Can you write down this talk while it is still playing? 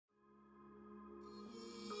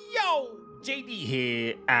JD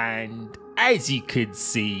here, and as you could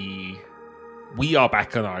see, we are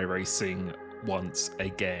back on iRacing once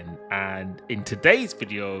again, and in today's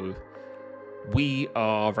video we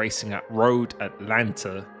are racing at Road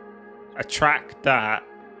Atlanta, a track that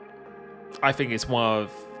I think is one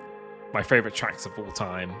of my favorite tracks of all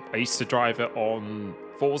time. I used to drive it on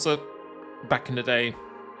Forza back in the day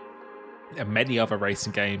and many other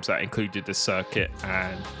racing games that included this circuit,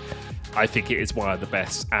 and I think it is one of the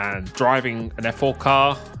best. And driving an F4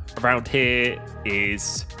 car around here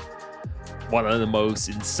is one of the most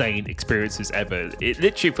insane experiences ever. It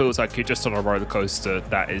literally feels like you're just on a roller coaster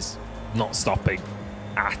that is not stopping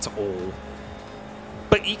at all.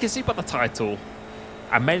 But you can see by the title,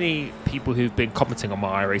 and many people who've been commenting on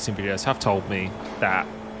my iRacing videos have told me that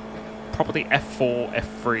probably F4,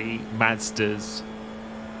 F3, Mazdas,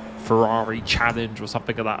 Ferrari Challenge or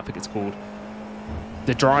something like that, I think it's called.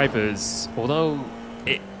 The drivers, although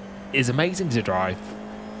it is amazing to drive,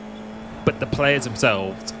 but the players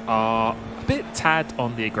themselves are a bit tad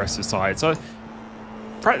on the aggressive side. So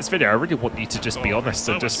throughout this video, I really want you to just be honest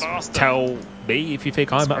and just tell me if you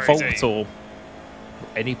think I'm at fault or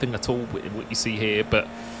anything at all with what you see here. But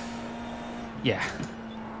yeah,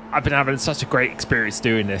 I've been having such a great experience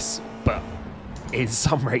doing this, but in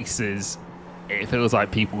some races it feels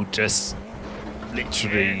like people just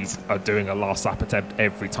literally are doing a last lap attempt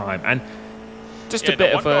every time. And just a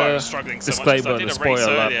bit of a disclaimer and a spoiler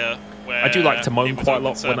alert, I do like to moan quite a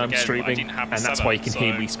lot when I'm streaming, and that's why you can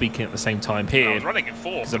hear me speaking at the same time here,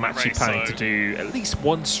 because I'm actually planning to do at least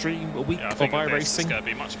one stream a week of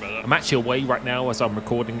iRacing. I'm actually away right now as I'm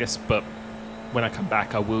recording this, but when I come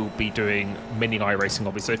back I will be doing mini iRacing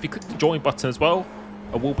obviously. So if you click the join button as well,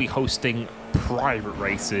 I will be hosting private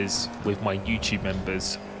races with my YouTube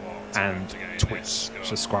members and Twitch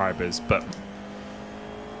subscribers. But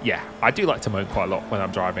yeah, I do like to moan quite a lot when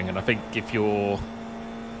I'm driving, and I think if you're,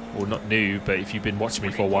 well, not new, but if you've been watching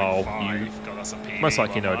me for a while, you most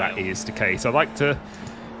likely know that is the case. I like to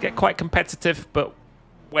get quite competitive, but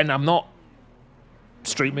when I'm not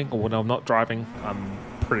streaming or when I'm not driving, I'm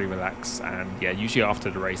pretty relaxed. And yeah, usually after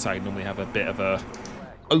the race I normally have a bit of a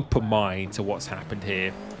open mind to what's happened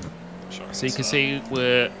here. So you can see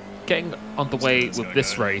we're getting underway with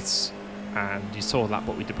this race, and you saw that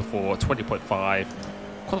what we did before, 20.5,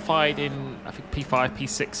 qualified in I think P5,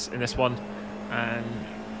 P6 in this one, and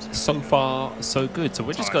so far so good. So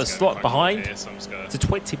we're just going to slot behind. It's a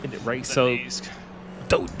 20-minute race, so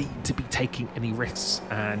don't need to be taking any risks.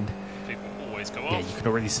 And yeah, you can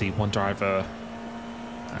already see one driver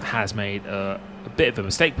has made a bit of a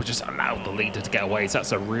mistake, which just allowed the leader to get away. So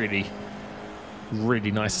that's a really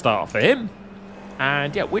nice start for him.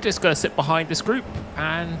 And yeah, we're just going to sit behind this group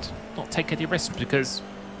and not take any risks, because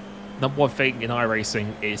number one thing in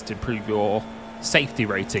iRacing is to improve your safety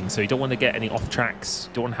rating. So you don't want to get any off tracks,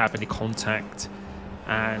 you don't want to have any contact,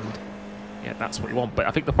 and yeah, that's what you want. But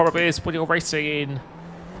I think the problem is when you're racing in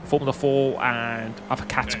Formula 4 and other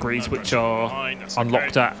categories which are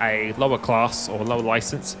unlocked at a lower class or lower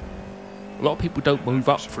license, a lot of people don't move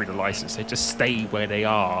up through the license, they just stay where they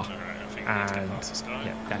are. And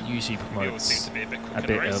yeah, that usually promotes a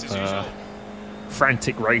bit of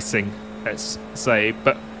frantic racing, let's say.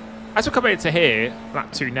 But as we're coming into here,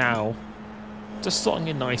 lap 2 now, just slotting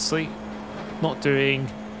in nicely, not doing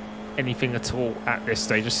anything at all at this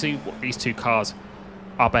stage. Just see what these two cars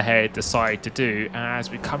up ahead decide to do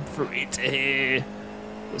as we come through into here.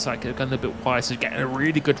 Looks like they're going a bit wide, so getting a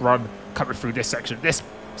really good run coming through this section. This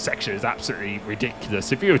section is absolutely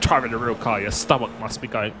ridiculous. If you were driving a real car, your stomach must be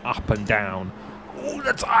going up and down all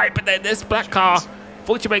the time. But then this black car,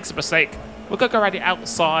 fortunately, makes a mistake. We're going to go around the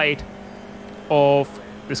outside of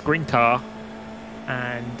this green car,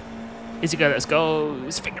 and is he going to let's go?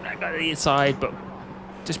 He's thinking about going to the inside, but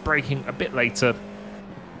just braking a bit later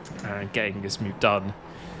and getting this move done.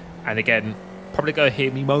 And again, probably going to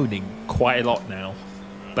hear me moaning quite a lot now.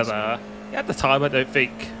 But at the time, I don't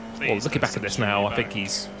think. Well, looking back at this now, I think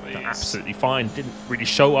he's absolutely fine. Didn't really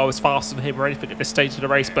show I was faster than him or anything at this stage of the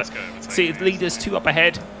race. But see, the leaders 2 up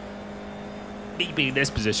ahead. Me being in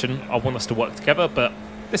this position, I want us to work together. But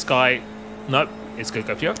this guy, nope, it's going to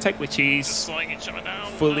go for the overtake, which he's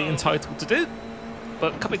fully entitled to do.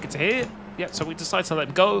 But coming into here, yeah, so we decided to let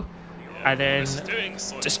him go. And then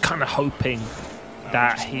just kind of hoping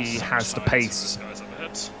that he has the pace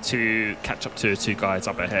to catch up to the 2 guys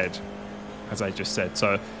up ahead, as I just said.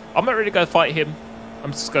 So I'm not really going to fight him.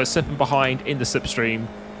 I'm just going to slip him behind in the slipstream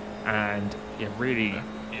and yeah, really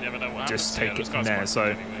just take it from there.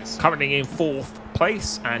 So currently in 4th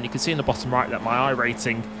place, and you can see in the bottom right that my I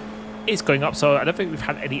rating is going up. So I don't think we've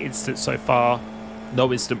had any instance so far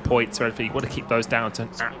no instant points or anything. You want to keep those down to an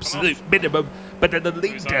absolute minimum. But then the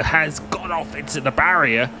leader has gone off into the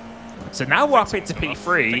barrier. So now we're up into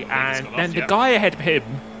P3, and then the guy ahead of him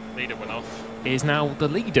is now the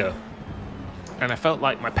leader. And I felt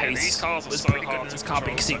like my pace was pretty good in this car, but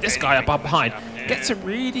you can see this guy up behind gets a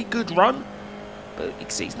really good run. But you can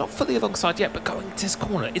see he's not fully alongside yet, but going into this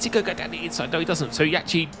corner, is he going to go down the inside? No, he doesn't. So he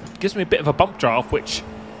actually gives me a bit of a bump draft, which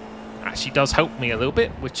actually does help me a little bit,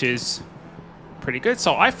 which is pretty good.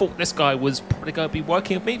 So I thought this guy was probably going to be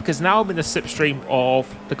working with me, because now I'm in the slipstream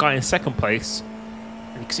of the guy in second place.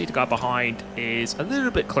 And you can see the guy behind is a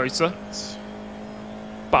little bit closer.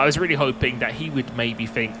 But I was really hoping that he would maybe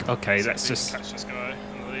think, okay, let's just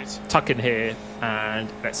tuck in here and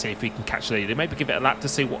let's see if we can catch the lead. Maybe give it a lap to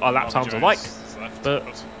see what our lap times are like. But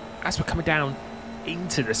as we're coming down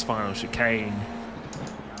into this final chicane,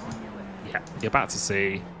 yeah, you're about to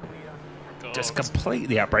see just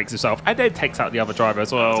completely outbrakes himself and then takes out the other driver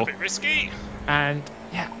as well. That's a bit risky. And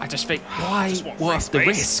yeah, I just think, why worth the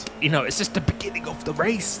risk? You know, it's just the beginning of the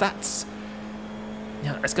race. That's, you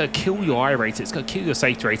know, it's going to kill your iRating, it's going to kill your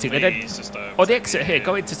safety rating. And then on the exit here,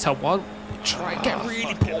 go into turn 1, try and get a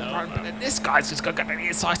really poor run, but then this guy's just going to get on the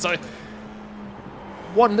inside. So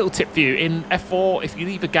one little tip for you, in F4, if you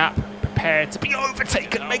leave a gap, prepare to be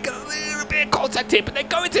overtaken, make a little bit of contact here, but then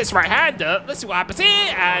go into this right-hander. Let's see what happens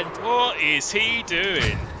here. And what is he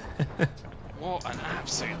doing? What an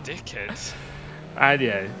absolute dickhead. And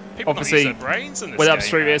yeah, people obviously, brains in this when I'm game,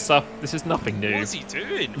 streaming and stuff, this is nothing new. What is he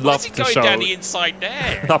doing? Love Why is he to going show, down the inside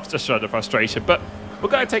there? Love to show the frustration, but we're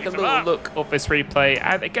going to take a little look of this replay.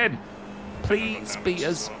 And again, please be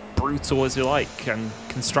as brutal as you like and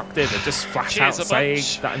constructive, and just flat out saying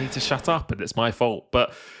that I need to shut up and it's my fault.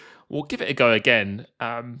 But we'll give it a go again.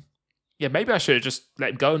 Yeah, maybe I should have just let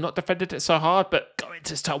him go and not defended it so hard, but going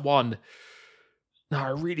to turn 1. No,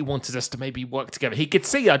 I really wanted us to maybe work together. He could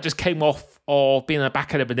see I just came off of being in the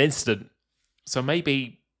back end of an instant. So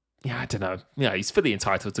maybe, yeah, I don't know. Yeah, he's fully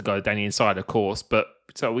entitled to go down the inside, of course. But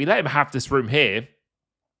so we let him have this room here.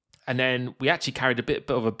 And then we actually carried a bit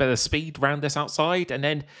of a better speed around this outside. And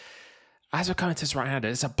then as we're coming to this right-hander,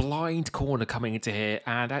 there's a blind corner coming into here.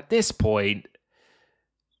 And at this point,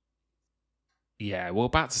 yeah, we're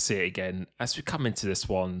about to see it again. As we come into this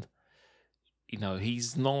one, you know,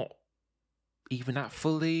 he's not even that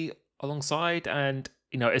fully alongside, and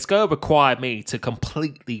you know, it's going to require me to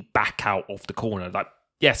completely back out of the corner. Like,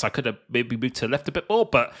 yes, I could have maybe moved to the left a bit more,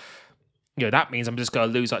 but you know, that means I'm just going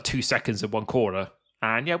to lose like 2 seconds in one corner.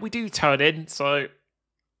 And yeah, we do turn in, so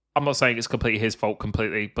I'm not saying it's completely his fault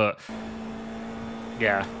completely, but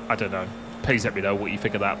yeah, I don't know. Please let me know what you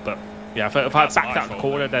think of that. But yeah, if I backed out the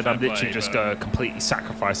corner, then I'm literally just going to completely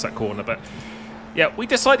sacrifice that corner. But yeah, we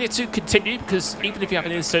decided to continue, because even if you have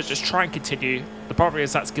an instant, just try and continue. The problem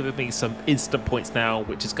is that's given me some instant points now,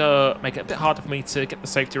 which is going to make it a bit harder for me to get the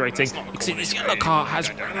safety rating. You can see this yellow car has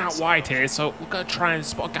run out wide here, so we're going to try and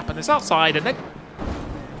spot a gap on this outside, and then...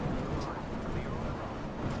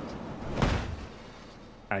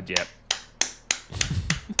 And yeah.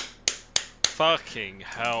 Fucking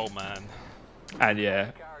hell, man. And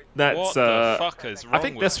yeah. That's, what the fuck is wrong I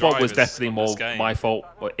think this one was definitely more my fault,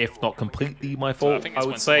 or if not completely my fault, I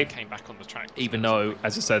would say. Came back on the track, even though,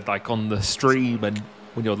 as I said, like on the stream and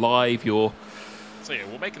when you're live, you're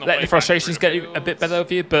letting the frustrations get a bit better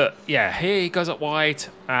of you. But yeah, here he goes up wide,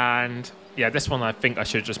 and yeah, this one I think I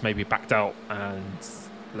should have just maybe backed out and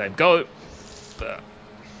let him go. But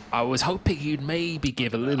I was hoping he'd maybe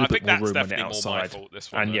give a little bit more room on the outside.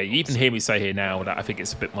 And yeah, you even hear me say here now that I think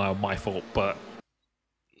it's a bit my fault, but.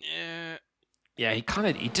 Yeah,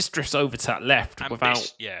 he just drifts over to that left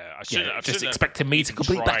without. I just expecting me to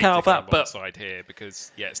completely back out of that. But side here,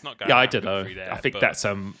 because it's not going. Yeah, I don't know. I think that's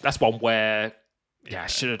one where I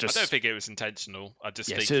should have just. I don't think it was intentional. I just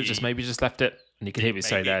think should have just maybe just left it. And you can hear me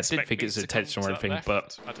say that. I didn't think it's intentional or anything,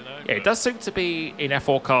 but I don't know. Yeah, it does seem to be in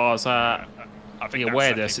F4 cars. The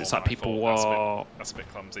awareness, it's like people are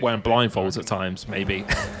wearing blindfolds at times, maybe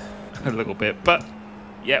a little bit. But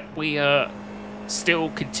yeah, we still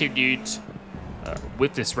continued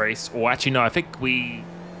with this race, or actually no, I think we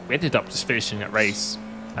ended up just finishing that race,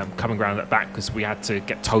 coming around at back because we had to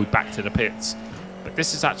get towed back to the pits. But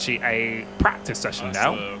this is actually a practice session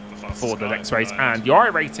now before the next race, and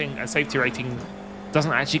your iRating and safety rating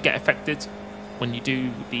doesn't actually get affected when you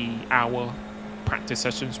do the hour practice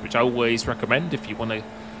sessions, which I always recommend if you want to,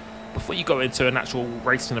 before you go into an actual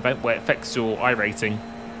racing event where it affects your iRating.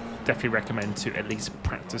 Definitely recommend to at least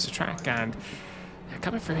practice the track. And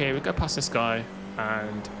coming through here, we go past this guy,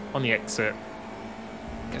 and on the exit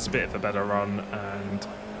gets a bit of a better run, and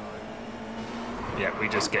yeah, we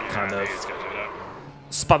just get kind of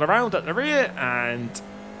spun around at the rear, and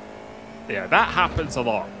yeah, that happens a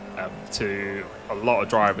lot to a lot of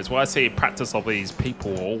drivers. When I see practice of these,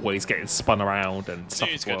 people are always getting spun around and stuff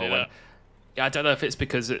as well. And, yeah, I don't know if it's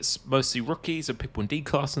because it's mostly rookies and people in D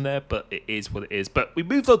class in there, but it is what it is. But we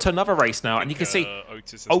moved on to another race now, and you can see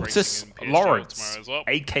Otis Lawrence, well,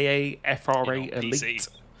 aka FRA Elite.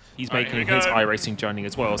 He's making his iRacing journey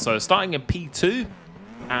as well. So starting in P2,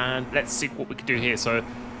 and let's see what we can do here. So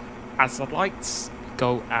as the lights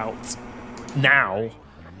go out now,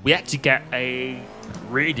 we actually get a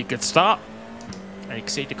really good start. And you can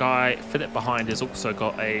see the guy Philip behind has also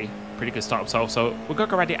got a pretty good start himself. So we're going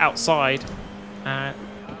to go around it outside, and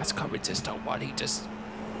let's come into this one. He just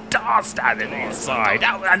darts down the inside,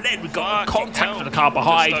 and then we got contact with the car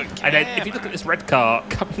behind. And then if you look at this red car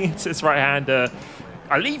coming into this right-hander,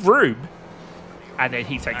 I leave room, and then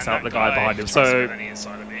he takes out the guy behind him. So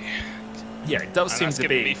yeah, it does seem to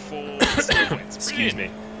be excuse me,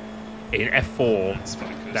 in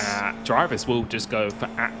F4 that drivers will just go for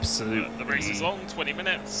absolutely the race is long, 20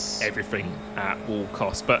 minutes, everything at all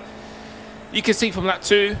costs. But you can see from that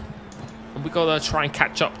too, we gotta try and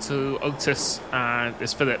catch up to Otis and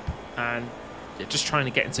this Philip, and yeah, just trying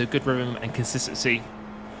to get into a good rhythm and consistency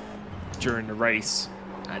during the race.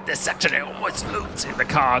 And this section, it almost looped in the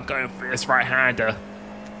car going for this right-hander.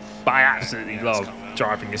 But I absolutely love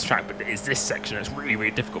driving this track, but it's this section that's really,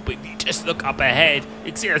 really difficult. But if you just look up ahead,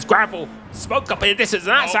 you can see there's gravel, smoke up in the distance,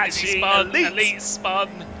 and that's actually Elite spun.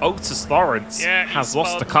 Otis Lawrence has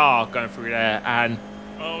lost the car going through there, and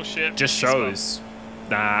just shows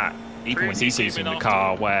that even when he's using the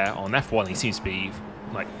car, where on F1 he seems to be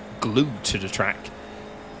like glued to the track,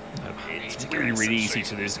 it's really, really easy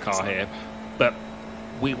to lose the car here. But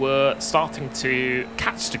we were starting to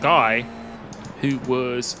catch the guy who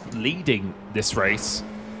was leading this race.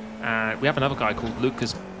 And we have another guy called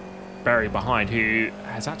Lucas Berry behind, who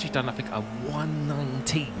has actually done, I think, a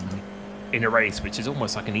 119 in a race, which is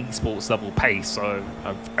almost like an esports level pace. So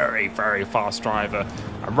a very, very fast driver.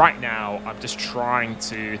 And right now, I'm just trying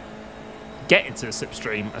to get into the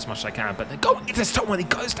slipstream as much as I can. But then going into this top when he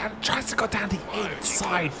goes down, tries to go down the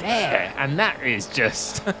inside there. And that is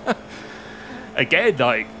just... Again,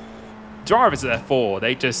 like, drivers at F4,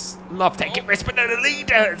 they just love taking risks, but then the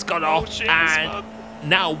leader has gone off, and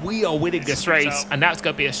now we are winning this race, and that's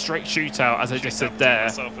going to be a straight shootout, as I just said there,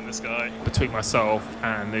 between myself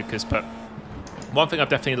and Lucas. But one thing I've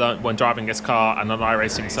definitely learned when driving this car and on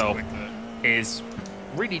iRacing itself is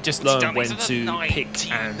really just learn when to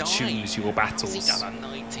pick and choose your battles,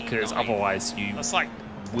 because otherwise you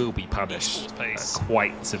will be punished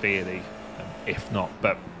quite severely, if not.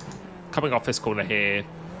 But coming off this corner here,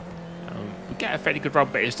 we get a fairly good run,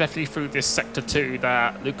 but it's definitely through this sector 2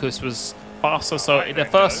 that Lucas was faster. So in the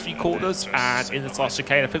first few corners and in this last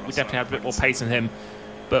chicane, I think we definitely had a bit more pace in him.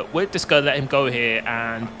 But we're just going to let him go here,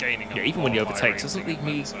 and yeah, even when he overtakes, doesn't leave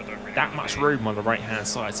me that much room on the right-hand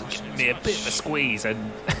side, so giving me a bit of a squeeze.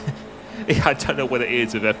 And I don't know what it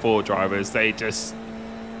is with F4 drivers, they just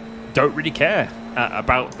don't really care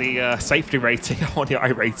about the safety rating on the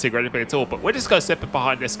iRating or anything at all. But we're just going to step in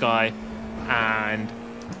behind this guy and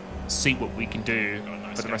see what we can do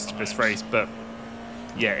for the rest of this race. But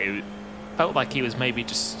yeah, it felt like he was maybe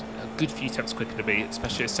just a good few attempts quicker to me,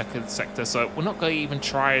 especially a second sector. So we're not going to even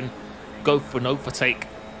try and go for an overtake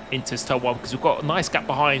into turn 1, because we've got a nice gap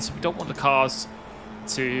behind, so we don't want the cars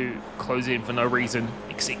to close in for no reason.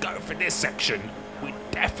 You can see going for this section, we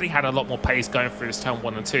definitely had a lot more pace going through this turn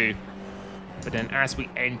 1 and 2. But then as we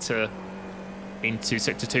enter into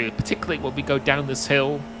sector 2, particularly when we go down this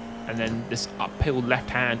hill and then this uphill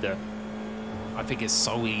left-hander, I think it's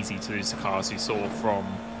so easy to lose the cars you saw from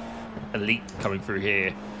Elite coming through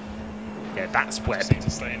here. Yeah, that's where people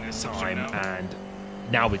stay in this time, and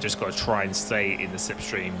now we've just got to try and stay in the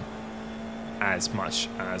slipstream as much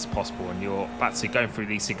as possible. And you're about to going through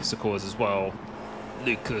these single scores as well.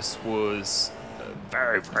 Lucas was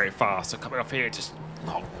very, very fast. So coming off here, just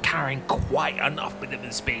not carrying quite enough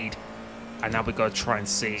minimum speed. And now we've got to try and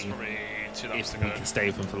see if we can stay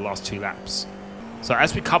with him for the last 2 laps. So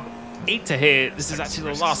as we come into here, this is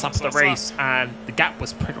actually the last lap of the race, and the gap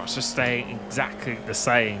was pretty much just staying exactly the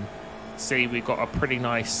same. See, we've got a pretty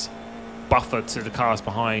nice buffer to the cars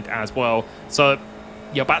behind as well. So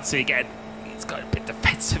you're about to see again, it's got a bit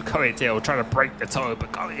defensive going here, trying to break the toe,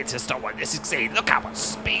 but going into stop one, this is see, look how much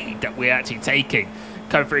speed that we're actually taking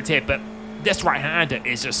coming through here. But this right-hander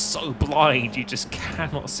is just so blind, you just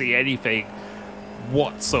cannot see anything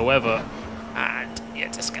whatsoever. And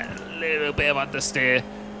yeah, just get a little bit of understeer.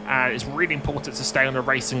 And it's really important to stay on the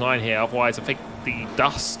racing line here, otherwise I think the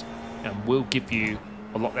dust will give you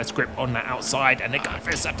a lot less grip on that outside. And they go for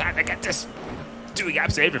a step down, they get this doing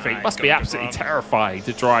absolutely everything. Right, Must got be a good absolutely run. terrifying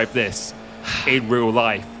to drive this in real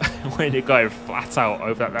life when you're going flat out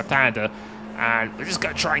over that left-hander. And we're just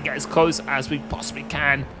going to try and get as close as we possibly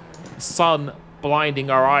can. Sun blinding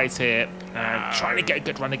our eyes here and trying to get a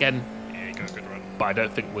good run again. Yeah, he got a good run. But I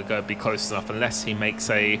don't think we're going to be close enough unless he makes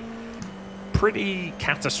a pretty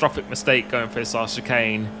catastrophic mistake going for his last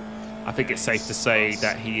chicane. I think it's safe to say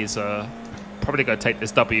that he is probably going to take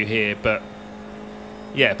this W here. But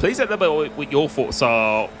yeah, please let me know what your thoughts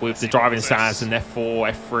are with the driving standards in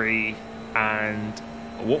F4, F3, and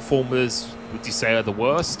what formulas would you say are the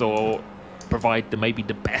worst or provide maybe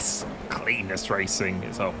the best, cleanest racing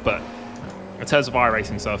itself. But in terms of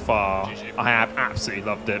iRacing so far, GG. I have absolutely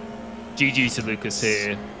loved it. GG to Lucas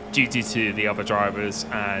here, GG to the other drivers,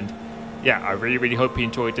 and yeah, I really, really hope you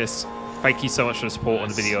enjoyed this. Thank you so much for the support on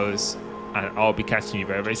the videos, and I'll be catching you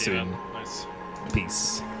very, very soon. Nice.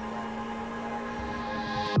 Peace.